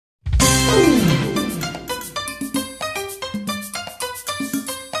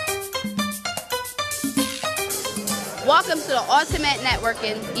Welcome to the Ultimate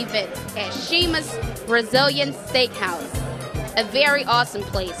Networking event at Chima's Brazilian Steakhouse, a very awesome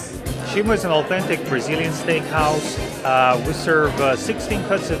place. Chima is an authentic Brazilian steakhouse. We serve 16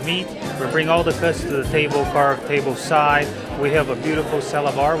 cuts of meat. We bring all the cuts to the table, carved table side. We have a beautiful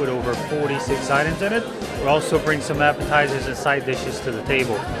salad bar with over 46 items in it. We also bring some appetizers and side dishes to the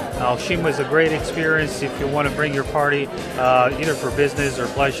table. Now, Chima is a great experience if you want to bring your party, either for business or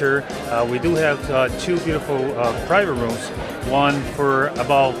pleasure. We do have two beautiful private rooms, one for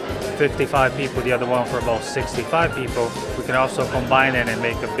about 55 people, the other one for about 65 people. We can also combine it and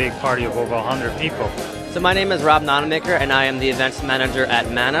make a big party of over 100 people. So my name is Rob Nonamaker, and I am the events manager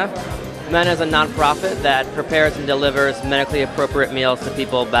at Mana. Mana is a nonprofit that prepares and delivers medically appropriate meals to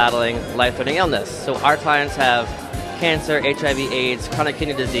people battling life-threatening illness. So our clients have cancer, HIV/AIDS, chronic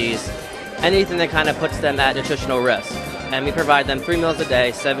kidney disease, anything that kind of puts them at nutritional risk. And we provide them 3 meals a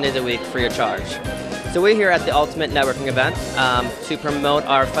day, 7 days a week, free of charge. So we're here at the Ultimate Networking event to promote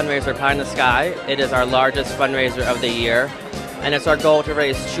our fundraiser, Pie in the Sky. It is our largest fundraiser of the year, and it's our goal to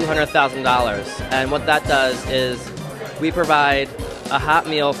raise $200,000. And what that does is we provide a hot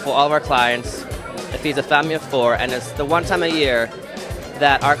meal for all of our clients. It feeds a family of 4, and it's the one time a year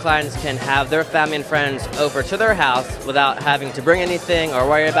that our clients can have their family and friends over to their house without having to bring anything or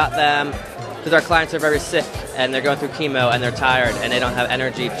worry about them, because our clients are very sick and they're going through chemo and they're tired and they don't have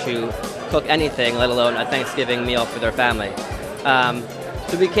energy to cook anything, let alone a Thanksgiving meal for their family.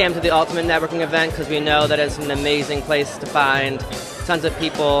 So we came to the Ultimate Networking event because we know that it's an amazing place to find tons of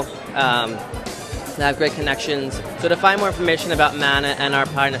people that have great connections. So to find more information about Mana and our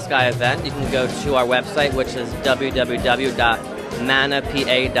Pie in the Sky event, you can go to our website, which is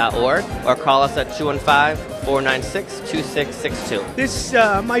www.manapa.org, or call us at 215-496-2662. This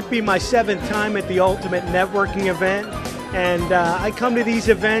might be my 7th time at the Ultimate Networking event. And I come to these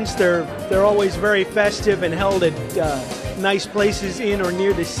events, they're always very festive and held at nice places in or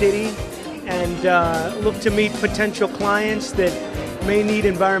near the city, and look to meet potential clients that may need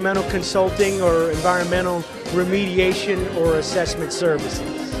environmental consulting or environmental remediation or assessment services.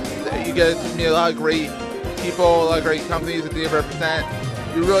 You get to meet a lot of great people, a lot of great companies that they represent.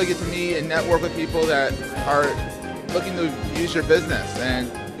 You really get to meet and network with people that are looking to use your business,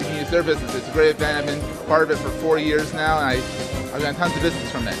 and you can use their business. It's a great event. I've been part of it for 4 years now, and I've gotten tons of business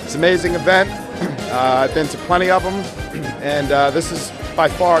from it. It's an amazing event. I've been to plenty of them, and this is by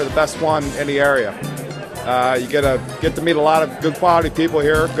far the best one in the area. You get to meet a lot of good quality people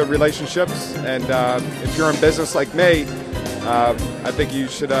here, good relationships, and if you're in business like me, I think you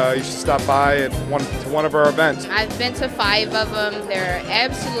should stop by at one of our events. I've been to 5 of them. They're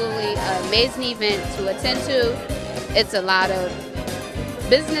absolutely amazing event to attend to. It's a lot of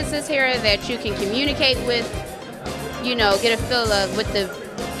businesses here that you can communicate with, you know, get a feel of what the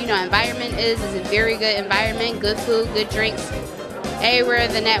environment is. It's a very good environment, good food, good drinks. Everywhere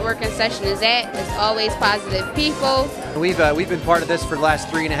the networking session is at, there's always positive people. We've been part of this for the last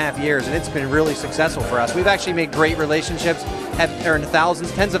 3.5 years, and it's been really successful for us. We've actually made great relationships, have earned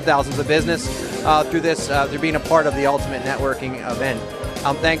thousands, tens of thousands of business through this, through being a part of the Ultimate Networking event.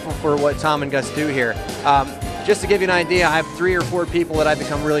 I'm thankful for what Tom and Gus do here. Just to give you an idea, I have 3 or 4 people that I've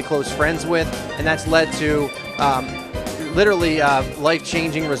become really close friends with, and that's led to literally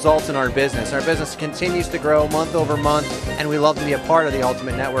life-changing results in our business. Our business continues to grow month over month, and we love to be a part of the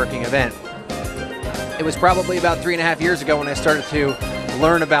Ultimate Networking event. It was probably about 3.5 years ago when I started to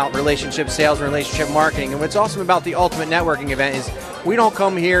learn about relationship sales and relationship marketing. And what's awesome about the Ultimate Networking event is we don't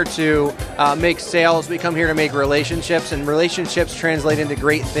come here to make sales, we come here to make relationships, and relationships translate into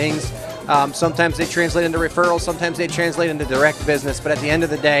great things. Sometimes they translate into referrals, sometimes they translate into direct business, but at the end of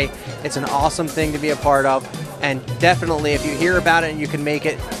the day, it's an awesome thing to be a part of. And definitely, if you hear about it and you can make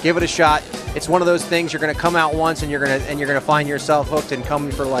it, give it a shot. It's one of those things you're going to come out once and you're going to find yourself hooked and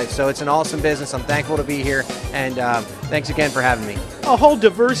coming for life. So it's an awesome business. I'm thankful to be here, and thanks again for having me. A whole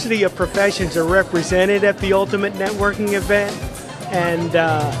diversity of professions are represented at the Ultimate Networking event, and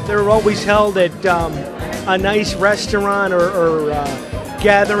they're always held at a nice restaurant or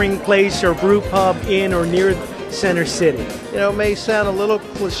gathering place or brew pub in or near Center City. You know, it may sound a little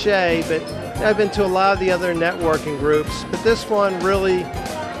cliche, but I've been to a lot of the other networking groups, but this one really,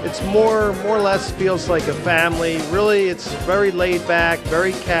 it's more or less feels like a family. Really, it's very laid back,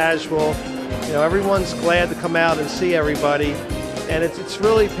 very casual. You know, everyone's glad to come out and see everybody, and it's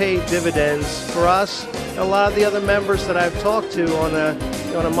really paid dividends for us. A lot of the other members that I've talked to on a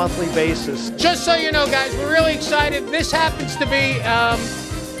monthly basis. Just so you know, guys, we're really excited. This happens to be,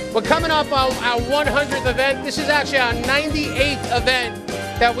 we're coming up on our 100th event. This is actually our 98th event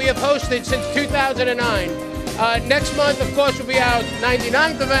that we have hosted since 2009. Next month, of course, will be our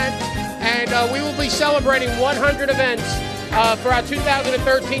 99th event. and we will be celebrating 100 events for our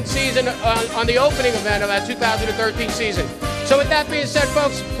 2013 season on the opening event of our 2013 season. So with that being said,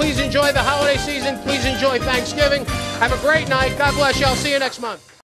 folks, please enjoy the holiday season. Please enjoy Thanksgiving. Have a great night. God bless you. I'll see you next month.